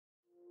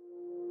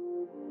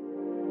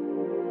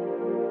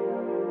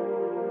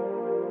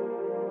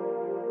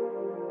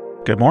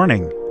Good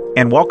morning,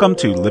 and welcome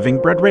to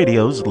Living Bread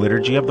Radio's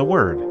Liturgy of the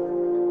Word.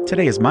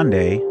 Today is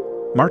Monday,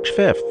 March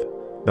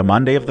 5th, the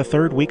Monday of the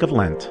third week of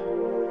Lent.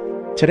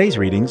 Today's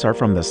readings are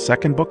from the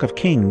second book of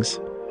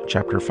Kings,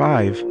 chapter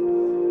 5,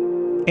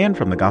 and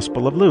from the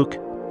Gospel of Luke,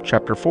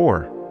 chapter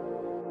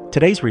 4.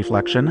 Today's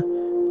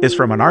reflection is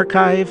from an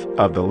archive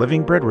of the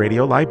Living Bread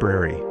Radio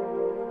Library.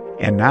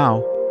 And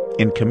now,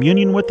 in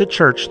communion with the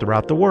Church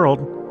throughout the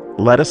world,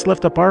 let us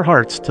lift up our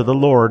hearts to the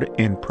Lord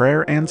in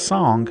prayer and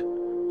song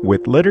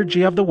with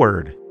Liturgy of the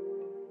Word.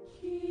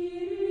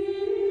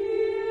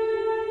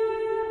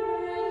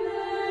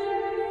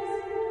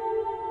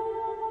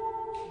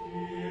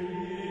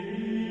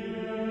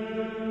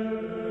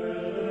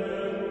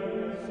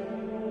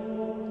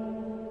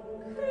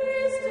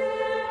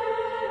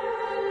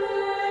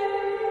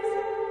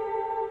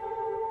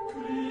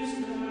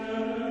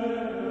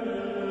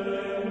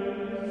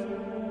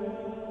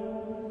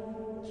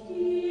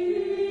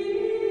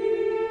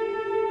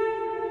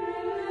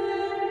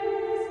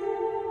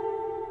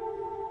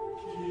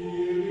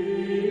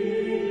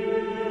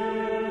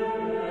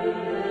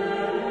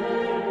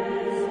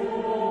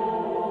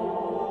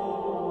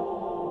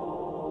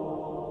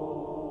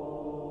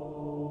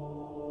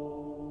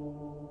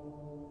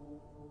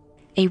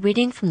 A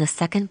reading from the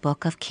second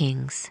book of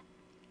Kings.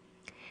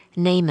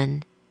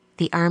 Naaman,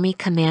 the army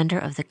commander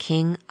of the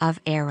king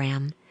of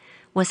Aram,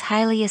 was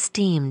highly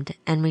esteemed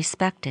and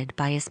respected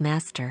by his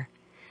master,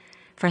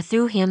 for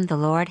through him the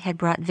Lord had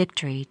brought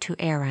victory to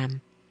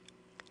Aram.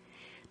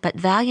 But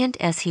valiant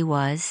as he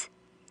was,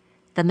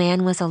 the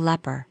man was a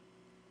leper.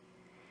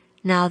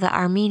 Now the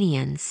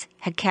Arameans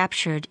had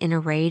captured in a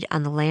raid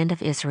on the land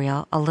of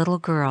Israel a little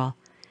girl,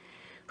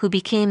 who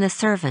became the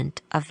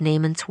servant of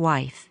Naaman's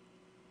wife.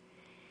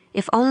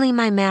 "If only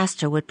my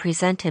master would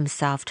present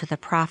himself to the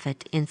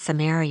prophet in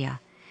Samaria,"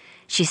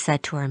 she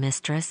said to her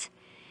mistress,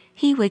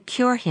 "he would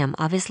cure him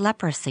of his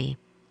leprosy."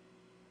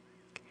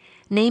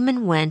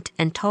 Naaman went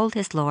and told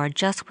his lord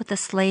just what the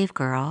slave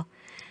girl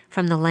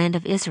from the land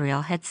of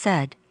Israel had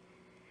said.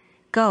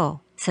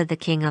 "Go," said the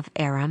king of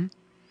Aram,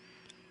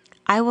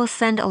 "I will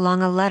send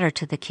along a letter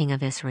to the king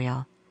of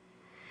Israel."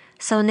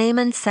 So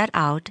Naaman set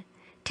out,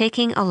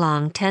 taking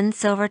along 10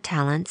 silver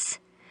talents,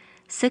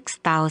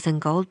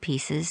 6,000 gold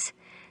pieces,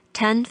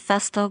 10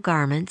 festal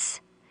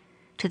garments.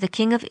 To the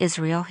king of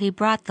Israel he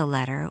brought the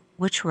letter,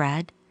 which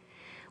read,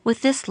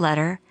 "With this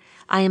letter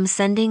I am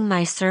sending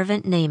my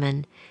servant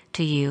Naaman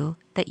to you,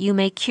 that you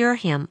may cure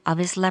him of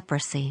his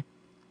leprosy."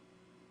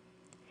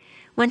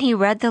 When he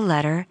read the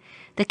letter,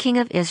 the king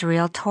of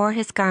Israel tore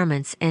his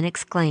garments and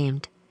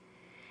exclaimed,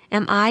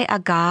 "Am I a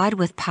God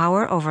with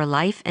power over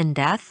life and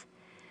death,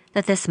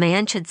 that this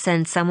man should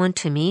send someone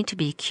to me to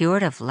be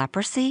cured of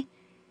leprosy?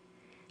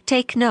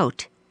 Take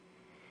note.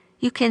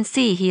 You can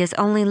see he is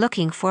only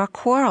looking for a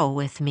quarrel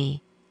with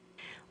me."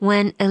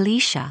 When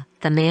Elisha,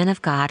 the man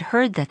of God,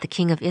 heard that the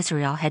king of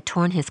Israel had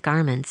torn his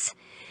garments,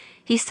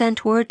 he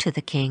sent word to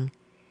the king,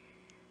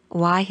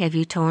 "Why have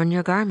you torn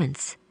your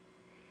garments?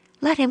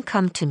 Let him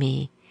come to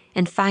me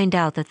and find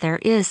out that there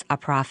is a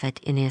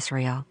prophet in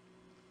Israel."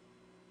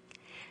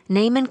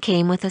 Naaman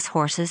came with his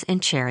horses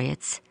and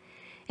chariots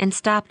and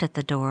stopped at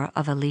the door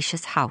of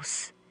Elisha's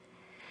house.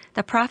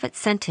 The prophet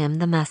sent him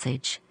the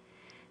message,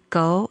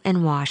 "Go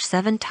and wash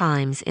 7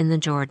 times in the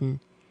Jordan,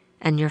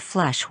 and your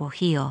flesh will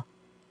heal,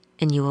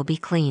 and you will be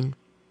clean."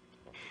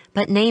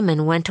 But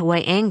Naaman went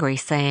away angry,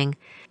 saying,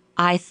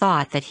 "I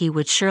thought that he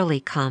would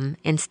surely come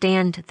and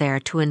stand there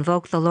to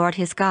invoke the Lord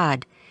his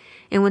God,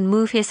 and would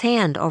move his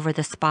hand over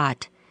the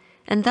spot,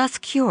 and thus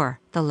cure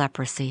the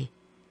leprosy.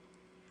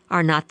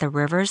 Are not the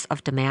rivers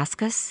of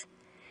Damascus,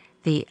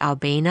 the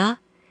Albana,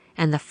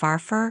 and the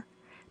Pharpar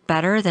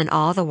better than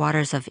all the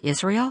waters of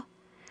Israel?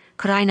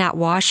 Could I not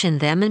wash in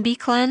them and be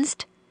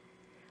cleansed?"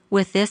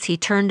 With this he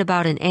turned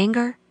about in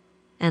anger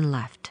and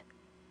left.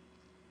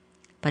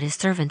 But his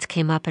servants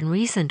came up and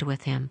reasoned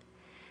with him.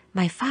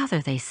 "My father,"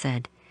 they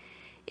said,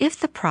 "if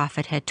the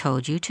prophet had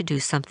told you to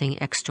do something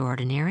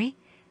extraordinary,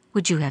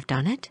 would you have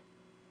done it?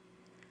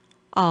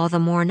 All the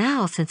more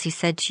now, since he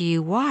said to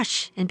you,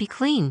 'Wash and be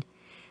clean,'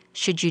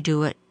 should you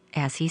do it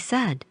as he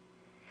said."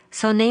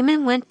 So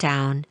Naaman went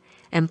down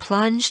and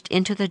plunged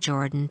into the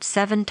Jordan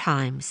 7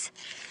 times,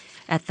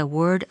 at the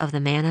word of the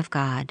man of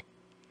God.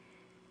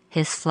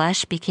 His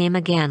flesh became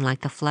again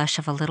like the flesh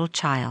of a little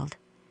child,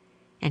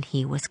 and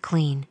he was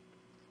clean.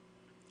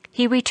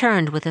 He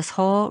returned with his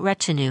whole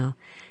retinue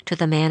to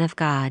the man of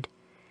God.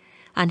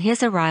 On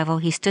his arrival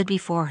he stood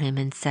before him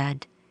and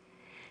said,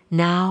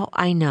 "Now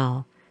I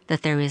know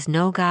that there is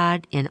no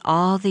God in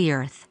all the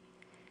earth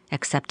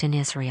except in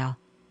Israel."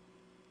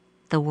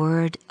 The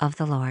word of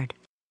the Lord.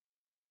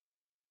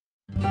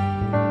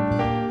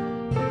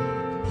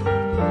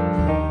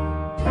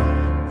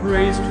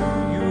 Praise to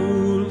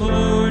you,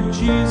 Lord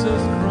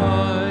Jesus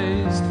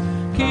Christ,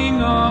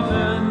 King of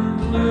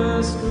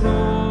endless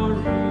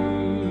glory.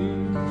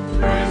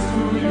 Praise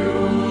to you,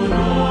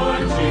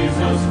 Lord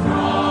Jesus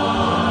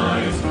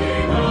Christ,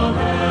 King of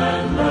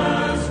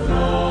endless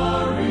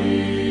glory.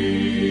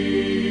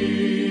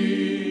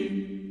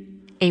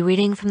 A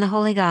reading from the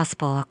Holy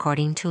Gospel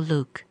according to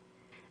Luke.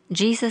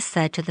 Jesus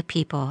said to the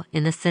people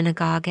in the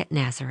synagogue at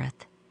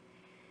Nazareth,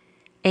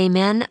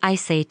 "Amen, I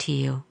say to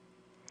you,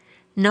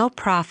 no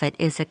prophet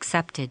is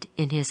accepted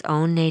in his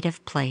own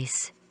native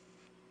place.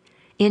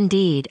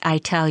 Indeed, I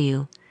tell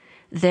you,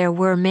 there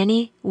were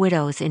many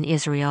widows in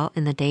Israel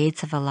in the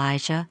days of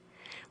Elijah,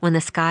 when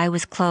the sky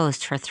was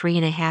closed for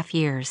 3.5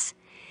 years,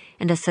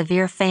 and a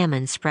severe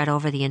famine spread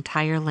over the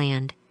entire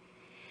land.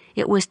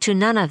 It was to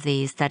none of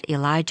these that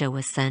Elijah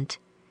was sent,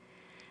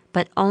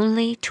 but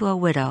only to a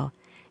widow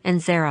in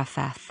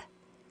Zarephath,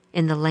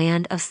 in the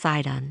land of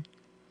Sidon.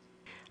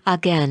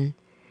 Again,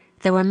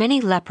 there were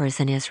many lepers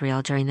in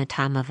Israel during the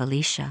time of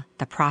Elisha,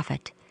 the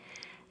prophet,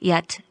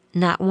 yet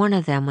not one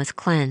of them was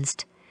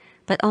cleansed,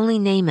 but only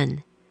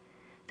Naaman,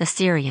 the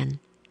Syrian.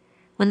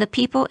 When the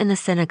people in the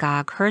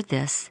synagogue heard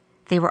this,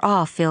 they were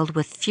all filled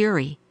with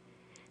fury.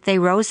 They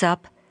rose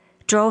up,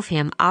 drove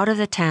him out of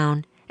the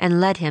town,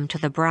 and led him to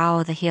the brow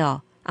of the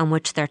hill on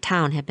which their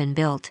town had been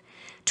built,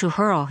 to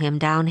hurl him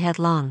down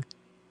headlong.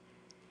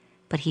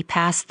 But he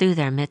passed through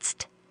their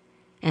midst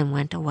and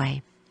went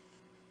away."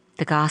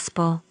 The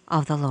Gospel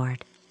of the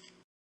Lord.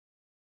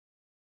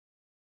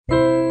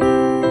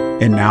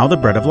 And now the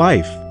Bread of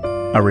Life,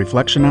 a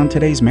reflection on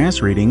today's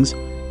Mass readings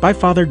by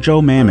Father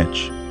Joe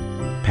Mamich,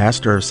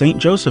 pastor of St.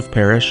 Joseph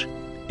Parish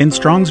in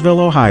Strongsville,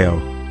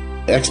 Ohio.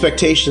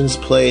 Expectations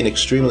play an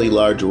extremely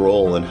large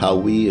role in how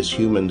we as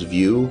humans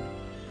view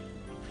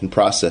and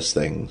process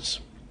things.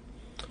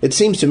 It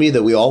seems to me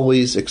that we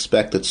always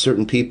expect that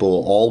certain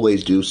people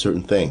always do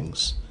certain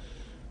things.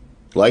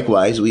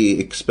 Likewise, we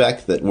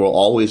expect that we'll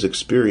always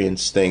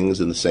experience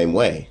things in the same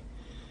way.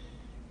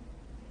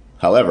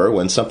 However,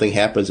 when something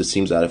happens that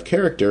seems out of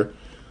character,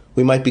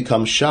 we might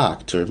become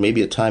shocked or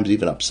maybe at times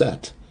even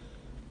upset.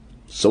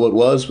 So it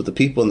was with the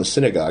people in the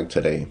synagogue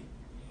today.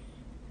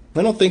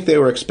 I don't think they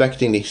were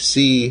expecting to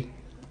see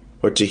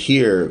or to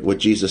hear what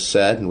Jesus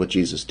said and what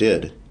Jesus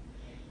did.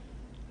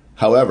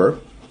 However,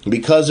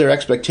 because their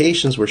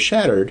expectations were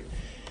shattered,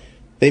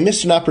 they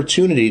missed an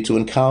opportunity to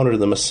encounter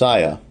the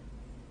Messiah,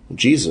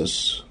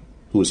 Jesus,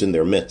 who was in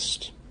their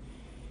midst.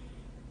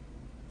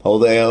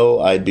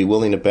 Although I'd be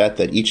willing to bet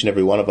that each and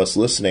every one of us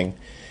listening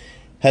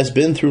has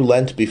been through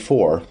Lent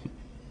before,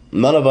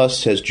 none of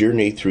us has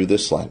journeyed through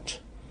this Lent.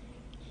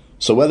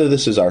 So whether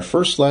this is our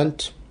first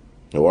Lent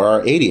or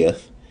our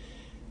 80th,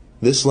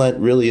 this Lent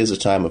really is a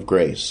time of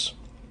grace.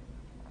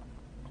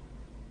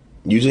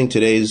 Using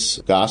today's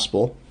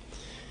Gospel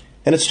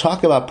and its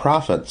talk about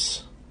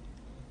prophets,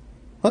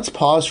 let's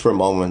pause for a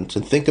moment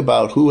and think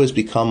about who has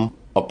become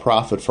a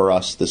prophet for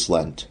us this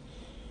Lent.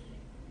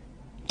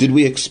 Did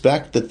we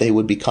expect that they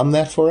would become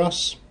that for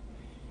us?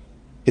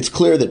 It's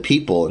clear that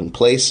people and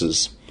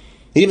places,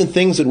 even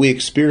things that we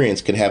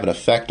experience, can have an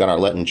effect on our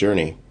Lenten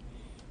journey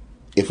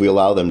if we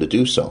allow them to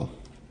do so.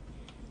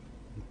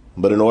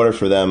 But in order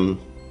for them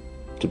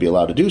to be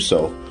allowed to do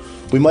so,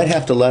 we might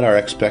have to let our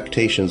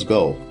expectations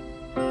go.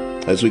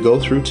 As we go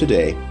through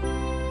today,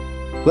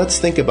 let's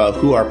think about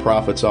who our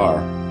prophets are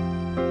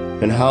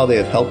and how they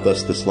have helped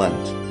us this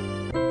Lent,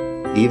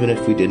 even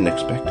if we didn't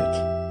expect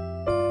it.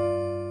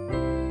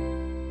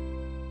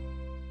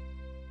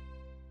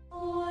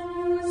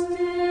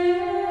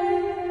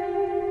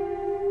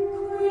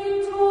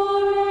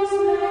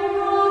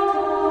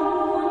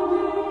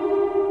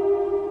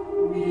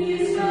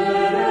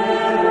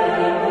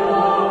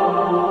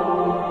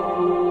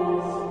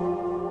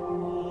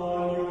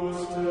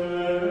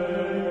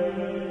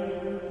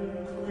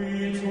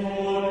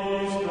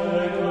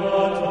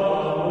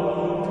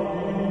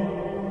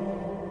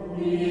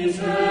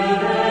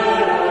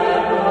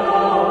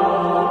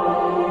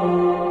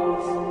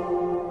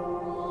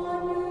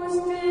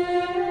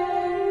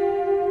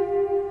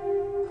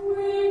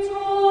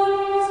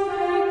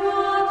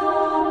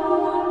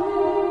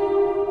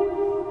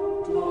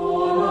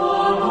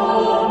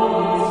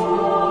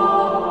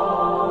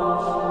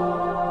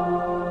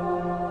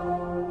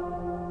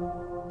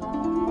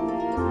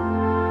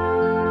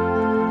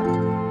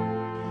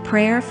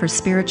 Prayer for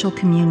Spiritual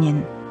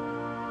Communion.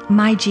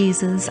 My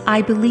Jesus,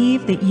 I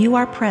believe that you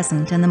are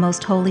present in the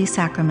most holy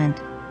sacrament.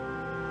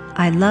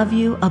 I love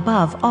you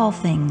above all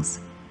things,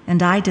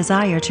 and I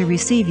desire to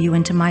receive you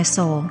into my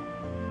soul.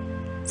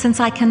 Since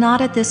I cannot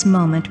at this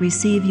moment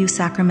receive you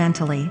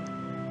sacramentally,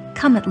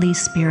 come at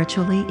least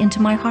spiritually into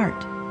my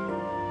heart.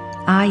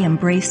 I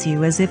embrace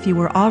you as if you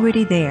were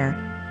already there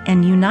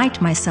and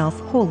unite myself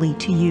wholly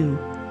to you.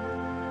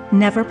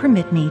 Never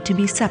permit me to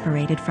be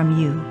separated from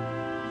you.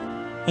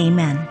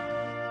 Amen.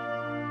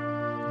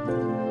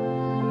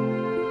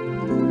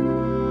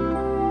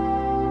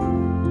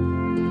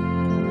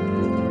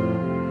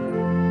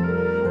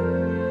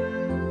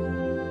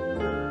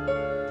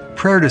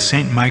 Prayer to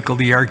Saint Michael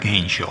the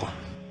Archangel.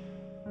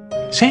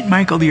 Saint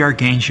Michael the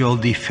Archangel,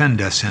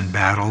 defend us in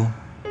battle.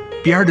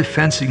 Be our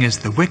defense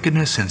against the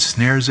wickedness and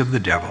snares of the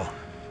devil.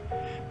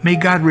 May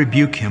God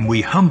rebuke him,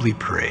 we humbly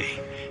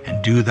pray.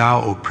 And do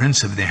thou, O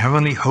Prince of the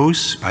heavenly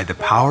hosts, by the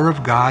power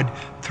of God,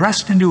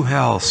 thrust into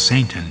hell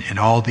Satan and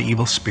all the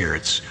evil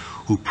spirits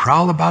who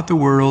prowl about the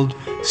world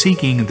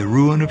seeking the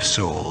ruin of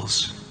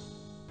souls.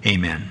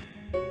 Amen.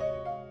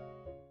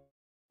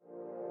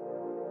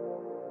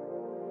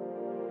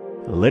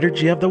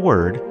 Liturgy of the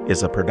Word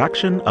is a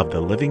production of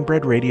the Living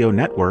Bread Radio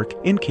Network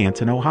in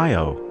Canton,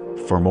 Ohio.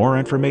 For more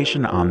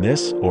information on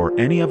this or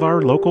any of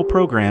our local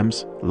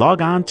programs,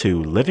 log on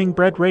to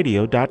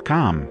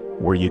livingbreadradio.com,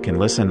 where you can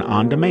listen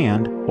on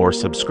demand or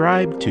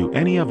subscribe to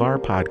any of our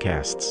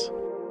podcasts.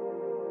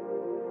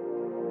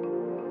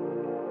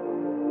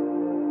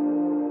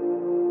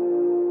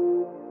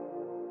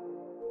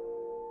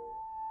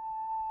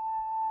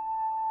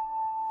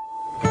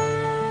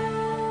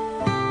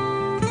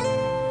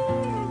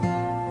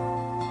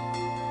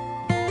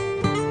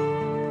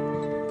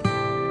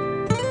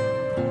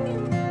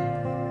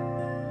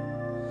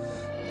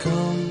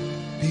 Come,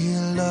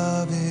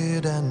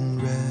 beloved,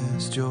 and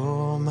rest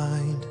your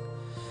mind.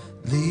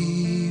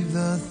 Leave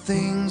the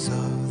things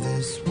of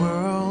this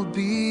world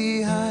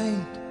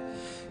behind.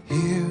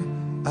 Here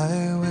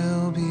I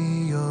will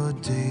be your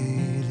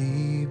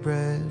daily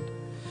bread,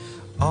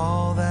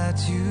 all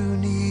that you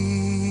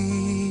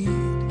need.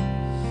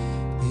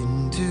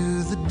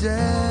 Into the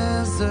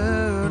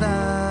desert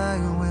I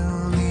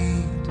will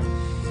lead.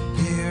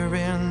 Here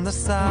in the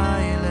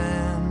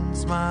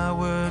silence my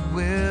word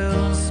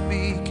will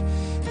speak,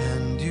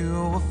 and you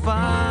will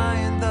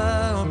find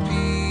the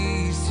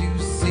peace you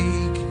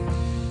seek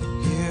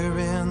here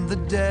in the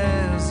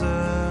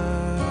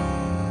desert.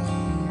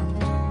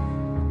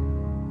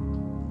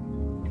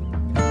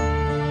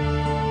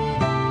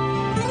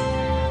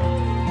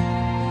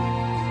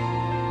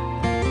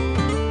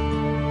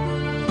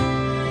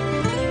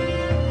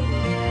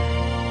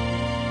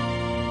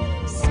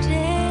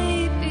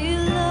 Stay,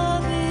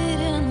 beloved,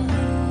 and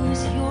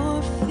lose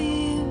your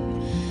fear.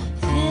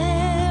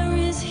 There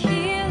is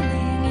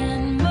healing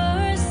and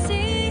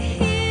mercy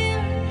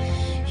here.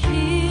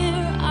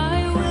 Here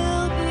I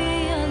will be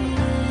a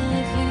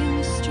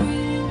living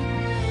stream,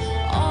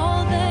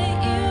 all that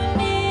you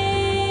need.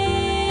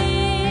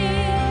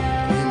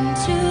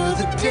 Into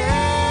the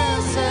desert